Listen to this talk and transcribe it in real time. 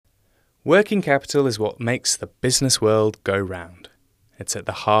Working capital is what makes the business world go round. It's at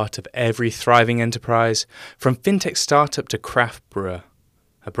the heart of every thriving enterprise, from fintech startup to craft brewer,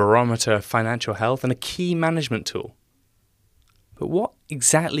 a barometer of financial health and a key management tool. But what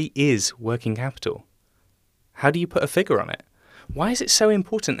exactly is working capital? How do you put a figure on it? Why is it so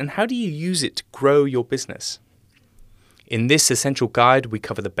important, and how do you use it to grow your business? In this essential guide, we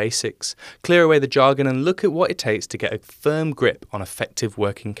cover the basics, clear away the jargon, and look at what it takes to get a firm grip on effective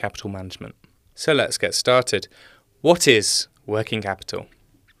working capital management. So let's get started. What is working capital?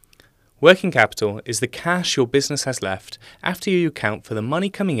 Working capital is the cash your business has left after you account for the money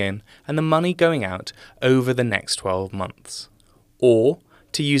coming in and the money going out over the next 12 months. Or,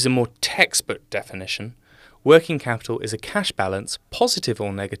 to use a more textbook definition, working capital is a cash balance, positive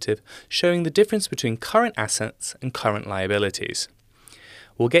or negative, showing the difference between current assets and current liabilities.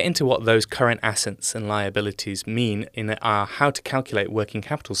 We'll get into what those current assets and liabilities mean in our How to Calculate Working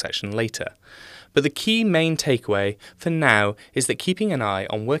Capital section later. But the key main takeaway for now is that keeping an eye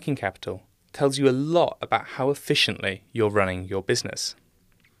on working capital tells you a lot about how efficiently you're running your business.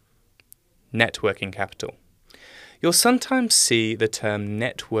 Net working capital. You'll sometimes see the term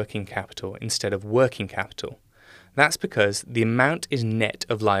net working capital instead of working capital. That's because the amount is net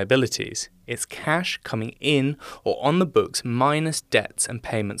of liabilities. It's cash coming in or on the books minus debts and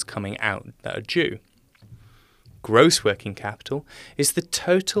payments coming out that are due. Gross working capital is the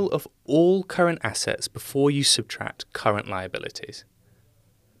total of all current assets before you subtract current liabilities.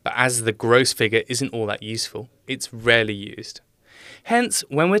 But as the gross figure isn't all that useful, it's rarely used. Hence,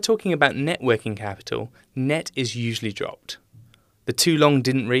 when we're talking about net working capital, net is usually dropped. The too long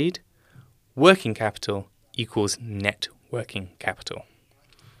didn't read. Working capital equals net working capital.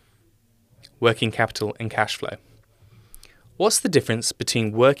 Working capital and cash flow. What's the difference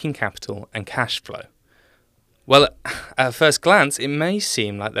between working capital and cash flow? Well, at first glance, it may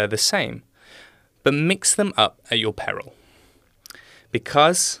seem like they're the same, but mix them up at your peril.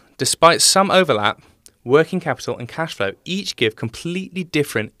 Because, despite some overlap, working capital and cash flow each give completely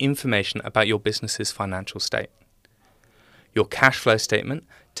different information about your business's financial state. Your cash flow statement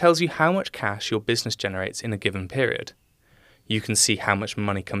tells you how much cash your business generates in a given period. You can see how much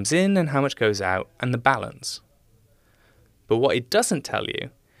money comes in and how much goes out and the balance. But what it doesn't tell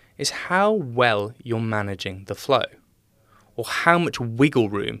you is how well you're managing the flow, or how much wiggle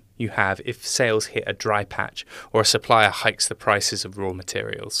room you have if sales hit a dry patch or a supplier hikes the prices of raw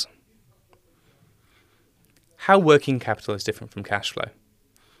materials. How working capital is different from cash flow.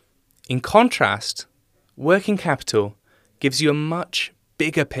 In contrast, working capital gives you a much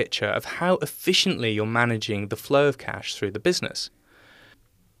bigger picture of how efficiently you're managing the flow of cash through the business.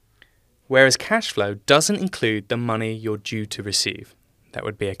 Whereas cash flow doesn't include the money you're due to receive, that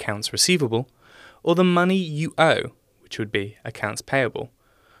would be accounts receivable, or the money you owe, which would be accounts payable.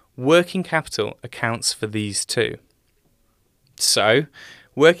 Working capital accounts for these too. So,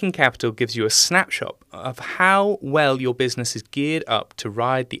 working capital gives you a snapshot of how well your business is geared up to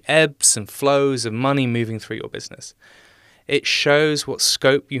ride the ebbs and flows of money moving through your business. It shows what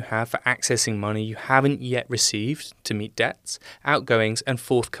scope you have for accessing money you haven't yet received to meet debts, outgoings, and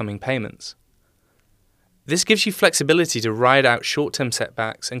forthcoming payments. This gives you flexibility to ride out short-term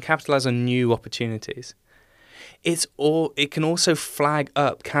setbacks and capitalize on new opportunities. It can also flag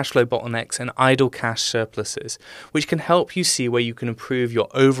up cash flow bottlenecks and idle cash surpluses, which can help you see where you can improve your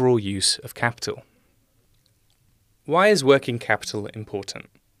overall use of capital. Why is working capital important?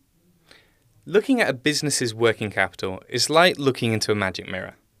 Looking at a business's working capital is like looking into a magic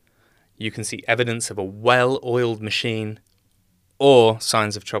mirror. You can see evidence of a well-oiled machine or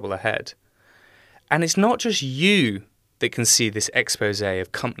signs of trouble ahead. And it's not just you that can see this expose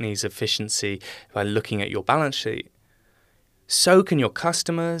of companies' efficiency by looking at your balance sheet. So can your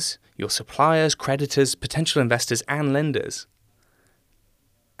customers, your suppliers, creditors, potential investors, and lenders.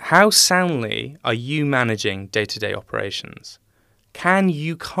 How soundly are you managing day-to-day operations? Can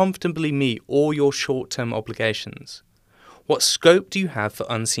you comfortably meet all your short-term obligations? What scope do you have for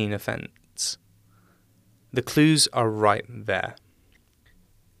unseen events? The clues are right there.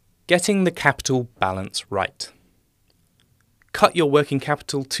 Getting the capital balance right. Cut your working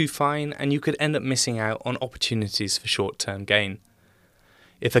capital too fine and you could end up missing out on opportunities for short-term gain.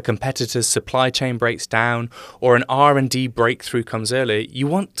 If a competitor's supply chain breaks down or an R&D breakthrough comes early, you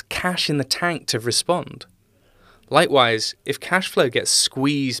want cash in the tank to respond. Likewise, if cash flow gets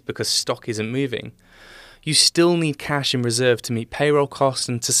squeezed because stock isn't moving, you still need cash in reserve to meet payroll costs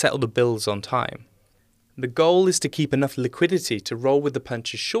and to settle the bills on time. The goal is to keep enough liquidity to roll with the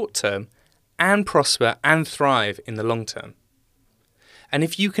punches short term and prosper and thrive in the long term. And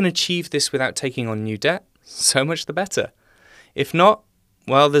if you can achieve this without taking on new debt, so much the better. If not,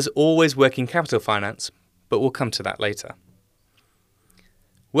 Well, there's always working capital finance, but we'll come to that later.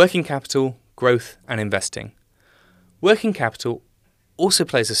 Working capital, growth and investing. Working capital also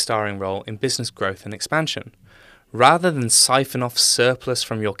plays a starring role in business growth and expansion. Rather than siphon off surplus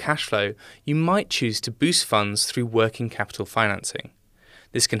from your cash flow, you might choose to boost funds through working capital financing.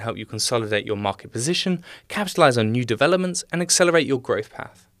 This can help you consolidate your market position, capitalize on new developments, and accelerate your growth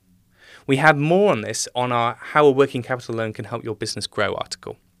path. We have more on this on our How a Working Capital Loan Can Help Your Business Grow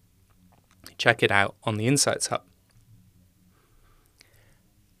article. Check it out on the Insights Hub.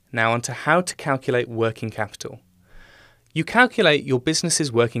 Now on to how to calculate working capital. You calculate your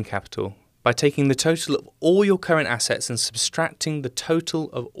business's working capital by taking the total of all your current assets and subtracting the total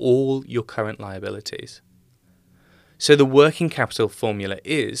of all your current liabilities. So the working capital formula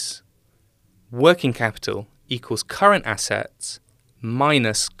is working capital equals current assets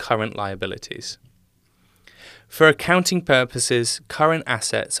minus current liabilities. For accounting purposes, current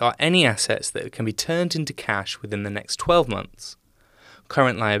assets are any assets that can be turned into cash within the next 12 months.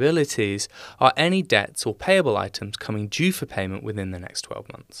 Current liabilities are any debts or payable items coming due for payment within the next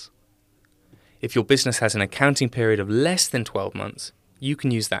 12 months. If your business has an accounting period of less than 12 months, you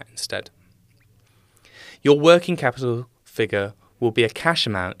can use that instead. Your working capital figure will be a cash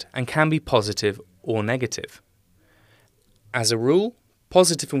amount and can be positive or negative. As a rule,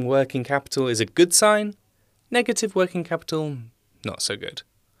 positive in working capital is a good sign, negative working capital, not so good.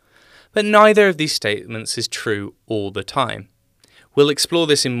 But neither of these statements is true all the time. We'll explore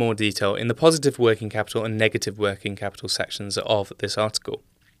this in more detail in the positive working capital and negative working capital sections of this article.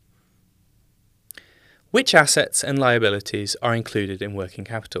 Which assets and liabilities are included in working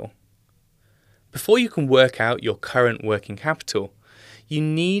capital? Before you can work out your current working capital, you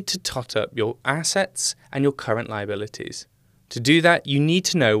need to tot up your assets and your current liabilities. To do that, you need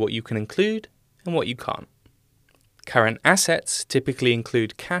to know what you can include and what you can't. Current assets typically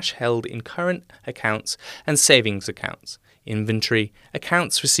include cash held in current accounts and savings accounts, inventory,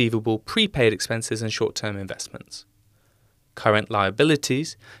 accounts receivable, prepaid expenses, and short-term investments. Current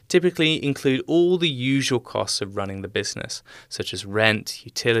liabilities typically include all the usual costs of running the business, such as rent,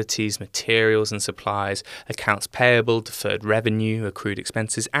 utilities, materials and supplies, accounts payable, deferred revenue, accrued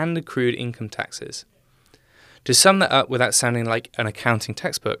expenses, and accrued income taxes. To sum that up without sounding like an accounting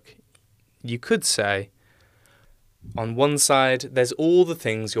textbook, you could say, on one side, there's all the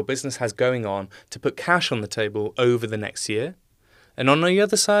things your business has going on to put cash on the table over the next year. And on the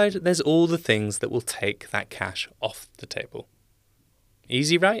other side, there's all the things that will take that cash off the table.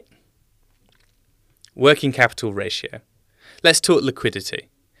 Easy, right? Working capital ratio. Let's talk liquidity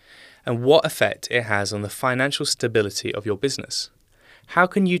and what effect it has on the financial stability of your business. How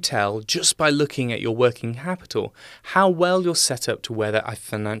can you tell, just by looking at your working capital, how well you're set up to weather a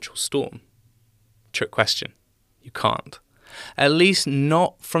financial storm? Trick question. You can't. At least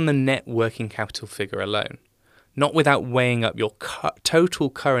not from the net working capital figure alone. Not without weighing up your total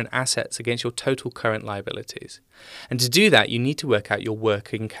current assets against your total current liabilities. And to do that, you need to work out your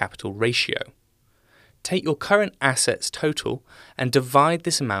working capital ratio. Take your current assets total and divide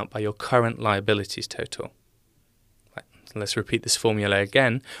this amount by your current liabilities total. Right, so let's repeat this formula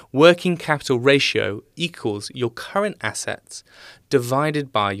again. Working capital ratio equals your current assets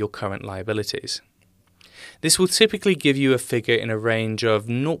divided by your current liabilities. This will typically give you a figure in a range of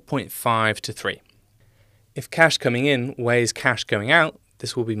 0.5 to 3. If cash coming in weighs cash going out,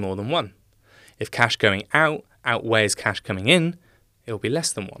 this will be more than 1. If cash going out outweighs cash coming in, it will be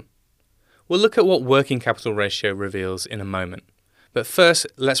less than 1. We'll look at what working capital ratio reveals in a moment. But first,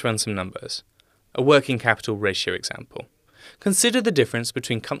 let's run some numbers. A working capital ratio example. Consider the difference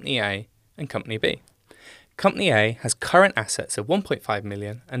between Company A and Company B. Company A has current assets of 1.5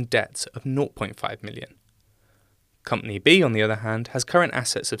 million and debts of 0.5 million. Company B, on the other hand, has current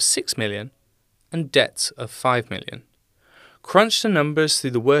assets of 6 million and debts of 5 million. Crunch the numbers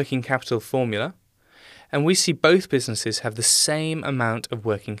through the working capital formula, and we see both businesses have the same amount of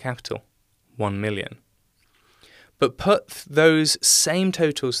working capital, 1 million. But put those same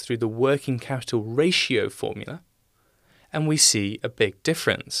totals through the working capital ratio formula, and we see a big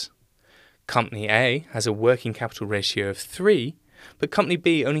difference. Company A has a working capital ratio of 3, but Company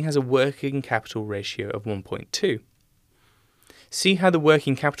B only has a working capital ratio of 1.2. See how the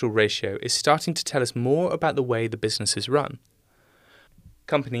working capital ratio is starting to tell us more about the way the business is run.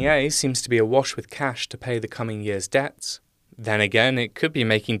 Company A seems to be awash with cash to pay the coming year's debts. Then again, it could be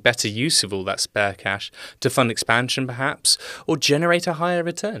making better use of all that spare cash to fund expansion perhaps, or generate a higher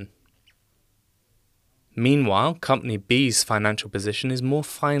return. Meanwhile, Company B's financial position is more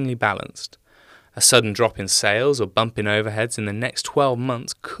finely balanced. A sudden drop in sales or bump in overheads in the next 12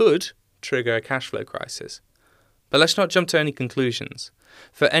 months could trigger a cash flow crisis. But let's not jump to any conclusions.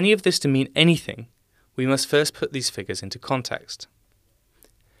 For any of this to mean anything, we must first put these figures into context.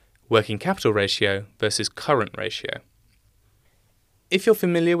 Working capital ratio versus current ratio. If you're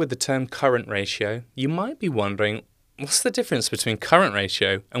familiar with the term current ratio, you might be wondering, what's the difference between current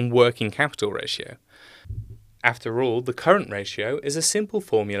ratio and working capital ratio? After all, the current ratio is a simple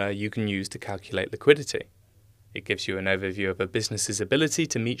formula you can use to calculate liquidity. It gives you an overview of a business's ability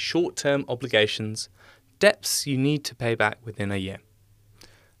to meet short-term obligations, debts you need to pay back within a year.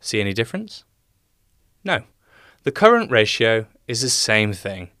 See any difference? No. The current ratio is the same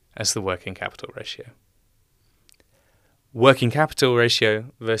thing as the working capital ratio. Working capital ratio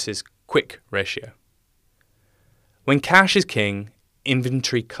versus quick ratio. When cash is king,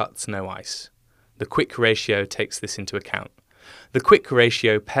 inventory cuts no ice. The quick ratio takes this into account. The quick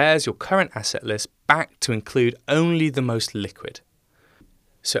ratio pairs your current asset list back to include only the most liquid.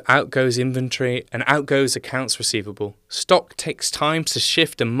 So out goes inventory and out goes accounts receivable. Stock takes time to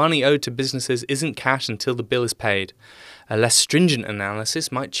shift and money owed to businesses isn't cash until the bill is paid. A less stringent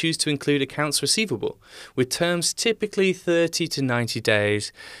analysis might choose to include accounts receivable, with terms typically 30 to 90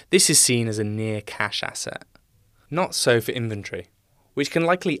 days. This is seen as a near cash asset. Not so for inventory, which can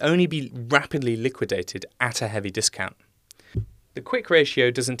likely only be rapidly liquidated at a heavy discount. The quick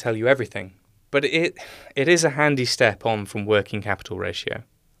ratio doesn't tell you everything, but it is a handy step on from working capital ratio.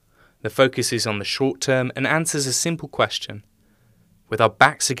 The focus is on the short term and answers a simple question. With our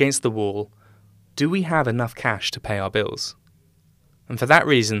backs against the wall, do we have enough cash to pay our bills? And for that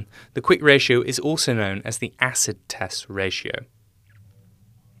reason, the quick ratio is also known as the acid test ratio.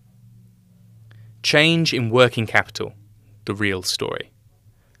 Change in working capital, the real story.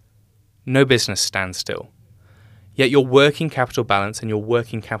 No business stands still. Yet your working capital balance and your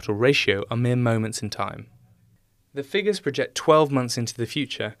working capital ratio are mere moments in time. The figures project 12 months into the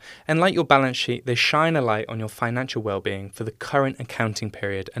future, and like your balance sheet, they shine a light on your financial well-being for the current accounting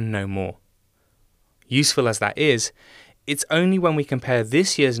period and no more. Useful as that is, it's only when we compare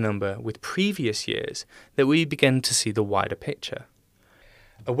this year's number with previous years that we begin to see the wider picture.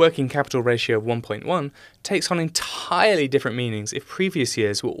 A working capital ratio of 1.1 takes on entirely different meanings if previous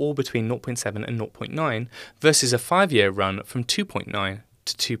years were all between 0.7 and 0.9 versus a 5-year run from 2.9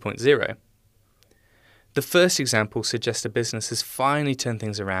 to 2.0. The first example suggests a business has finally turned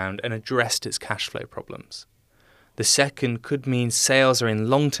things around and addressed its cash flow problems. The second could mean sales are in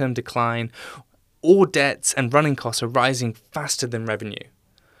long-term decline, or debts and running costs are rising faster than revenue.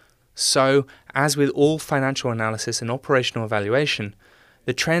 So, as with all financial analysis and operational evaluation,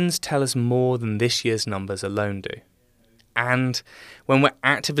 the trends tell us more than this year's numbers alone do. And when we're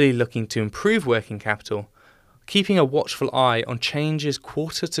actively looking to improve working capital, keeping a watchful eye on changes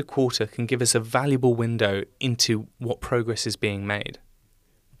quarter to quarter can give us a valuable window into what progress is being made.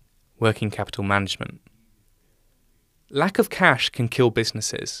 Working capital management. Lack of cash can kill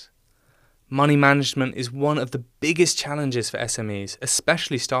businesses. Money management is one of the biggest challenges for SMEs,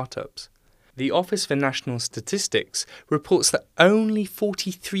 especially startups. The Office for National Statistics reports that only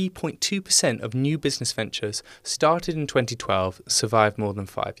 43.2% of new business ventures started in 2012 survived more than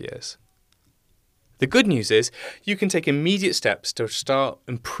 5 years. The good news is you can take immediate steps to start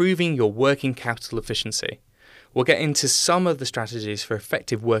improving your working capital efficiency. We'll get into some of the strategies for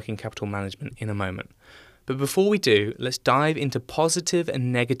effective working capital management in a moment. But before we do, let's dive into positive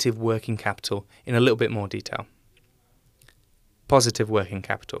and negative working capital in a little bit more detail. Positive working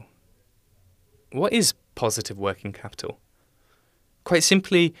capital. What is positive working capital? Quite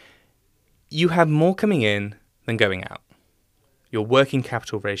simply, you have more coming in than going out. Your working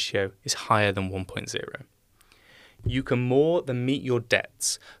capital ratio is higher than 1.0. You can more than meet your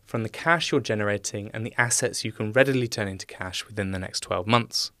debts from the cash you're generating and the assets you can readily turn into cash within the next 12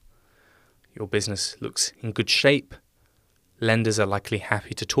 months. Your business looks in good shape. Lenders are likely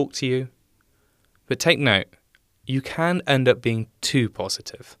happy to talk to you. But take note, you can end up being too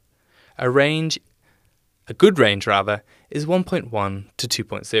positive. A good range, is 1.1 to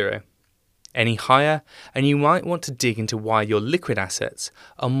 2.0. Any higher, and you might want to dig into why your liquid assets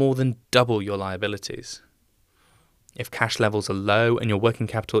are more than double your liabilities. If cash levels are low and your working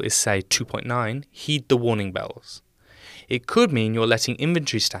capital is, say, 2.9, heed the warning bells. It could mean you're letting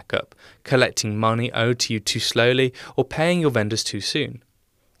inventory stack up, collecting money owed to you too slowly, or paying your vendors too soon.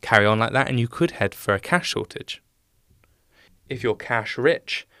 Carry on like that and you could head for a cash shortage. If you're cash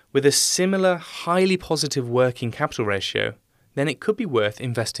rich, with a similar highly positive working capital ratio, then it could be worth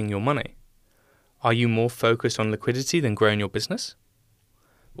investing your money. Are you more focused on liquidity than growing your business?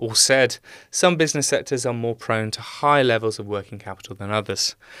 All said, some business sectors are more prone to high levels of working capital than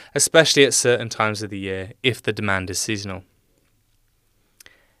others, especially at certain times of the year if the demand is seasonal.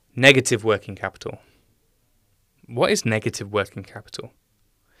 Negative working capital. What is negative working capital?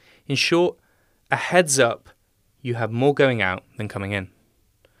 In short, a heads up, you have more going out than coming in.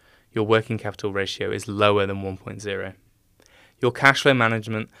 Your working capital ratio is lower than 1.0. Your cash flow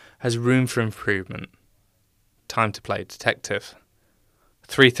management has room for improvement. Time to play detective.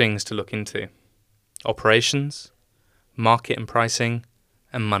 3 things to look into: operations, market and pricing,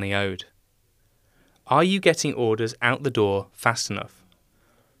 and money owed. Are you getting orders out the door fast enough?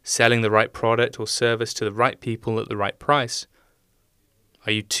 Selling the right product or service to the right people at the right price?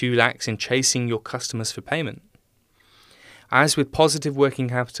 Are you too lax in chasing your customers for payment? As with positive working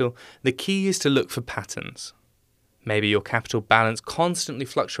capital, the key is to look for patterns. Maybe your capital balance constantly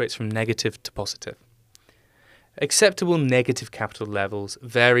fluctuates from negative to positive. Acceptable negative capital levels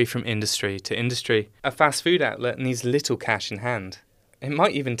vary from industry to industry. A fast food outlet needs little cash in hand. It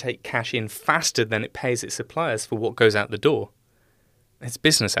might even take cash in faster than it pays its suppliers for what goes out the door. It's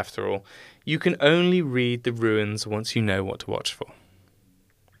business after all. You can only read the ruins once you know what to watch for.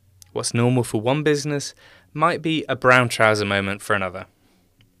 What's normal for one business might be a brown trouser moment for another.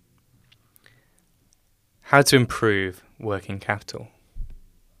 How to improve working capital.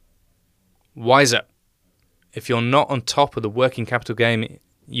 Wise up. If you're not on top of the working capital game,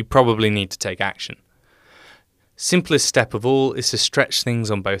 you probably need to take action. Simplest step of all is to stretch things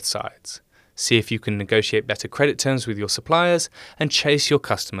on both sides. See if you can negotiate better credit terms with your suppliers and chase your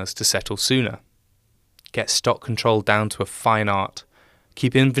customers to settle sooner. Get stock control down to a fine art.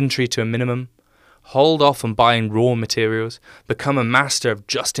 Keep inventory to a minimum. Hold off on buying raw materials. Become a master of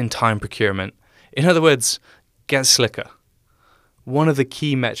just-in-time procurement. In other words, get slicker. One of the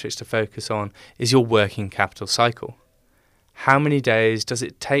key metrics to focus on is your working capital cycle. How many days does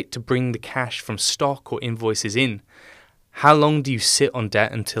it take to bring the cash from stock or invoices in? How long do you sit on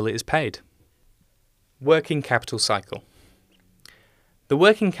debt until it is paid? Working capital cycle. The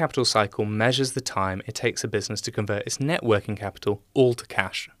working capital cycle measures the time it takes a business to convert its net working capital all to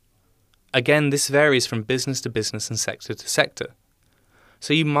cash. Again, this varies from business to business and sector to sector.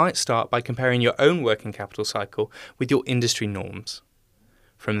 So you might start by comparing your own working capital cycle with your industry norms.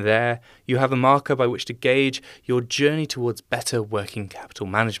 From there, you have a marker by which to gauge your journey towards better working capital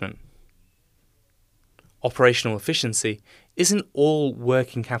management. Operational efficiency isn't all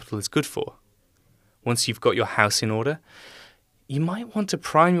working capital is good for. Once you've got your house in order, you might want to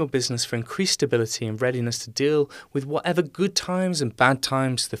prime your business for increased stability and readiness to deal with whatever good times and bad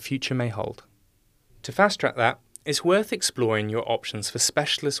times the future may hold. To fast-track that, it's worth exploring your options for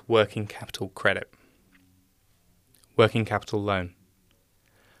specialist working capital credit. Working capital loan.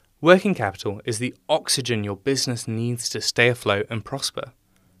 Working capital is the oxygen your business needs to stay afloat and prosper.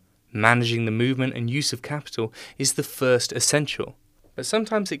 Managing the movement and use of capital is the first essential, but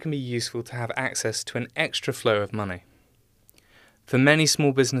sometimes it can be useful to have access to an extra flow of money. For many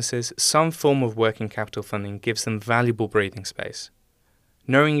small businesses, some form of working capital funding gives them valuable breathing space.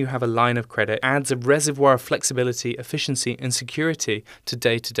 Knowing you have a line of credit adds a reservoir of flexibility, efficiency, and security to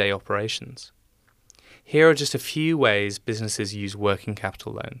day-to-day operations. Here are just a few ways businesses use working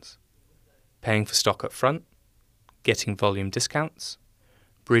capital loans: paying for stock up front, getting volume discounts,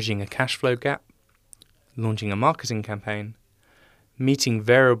 bridging a cash flow gap, launching a marketing campaign, meeting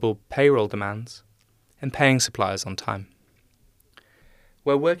variable payroll demands, and paying suppliers on time.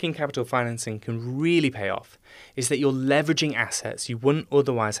 Where working capital financing can really pay off is that you're leveraging assets you wouldn't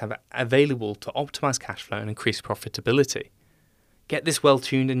otherwise have available to optimize cash flow and increase profitability. Get this well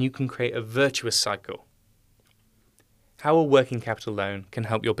tuned and you can create a virtuous cycle. How a working capital loan can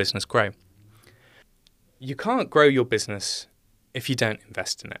help your business grow. You can't grow your business if you don't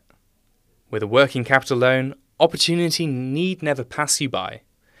invest in it. With a working capital loan, opportunity need never pass you by.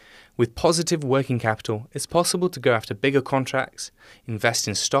 With positive working capital, it's possible to go after bigger contracts, invest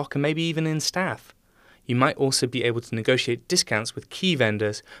in stock, and maybe even in staff. You might also be able to negotiate discounts with key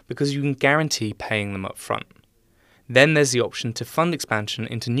vendors because you can guarantee paying them up front. Then there's the option to fund expansion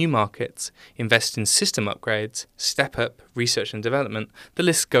into new markets, invest in system upgrades, step up research and development. The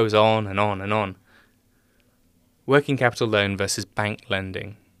list goes on and on and on. Working capital loan versus bank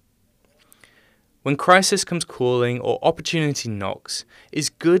lending. When crisis comes calling or opportunity knocks, it's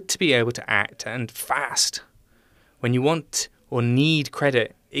good to be able to act, and fast. When you want or need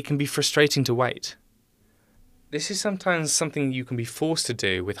credit, it can be frustrating to wait. This is sometimes something you can be forced to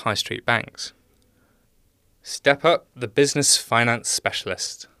do with high street banks. Step up the business finance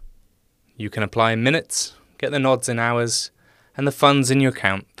specialist. You can apply in minutes, get the nods in hours, and the funds in your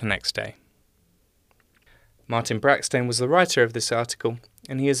account the next day. Martin Brackstone was the writer of this article,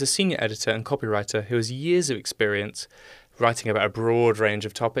 and he is a senior editor and copywriter who has years of experience writing about a broad range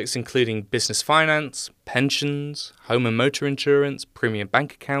of topics including business finance, pensions, home and motor insurance, premium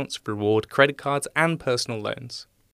bank accounts, reward credit cards, and personal loans.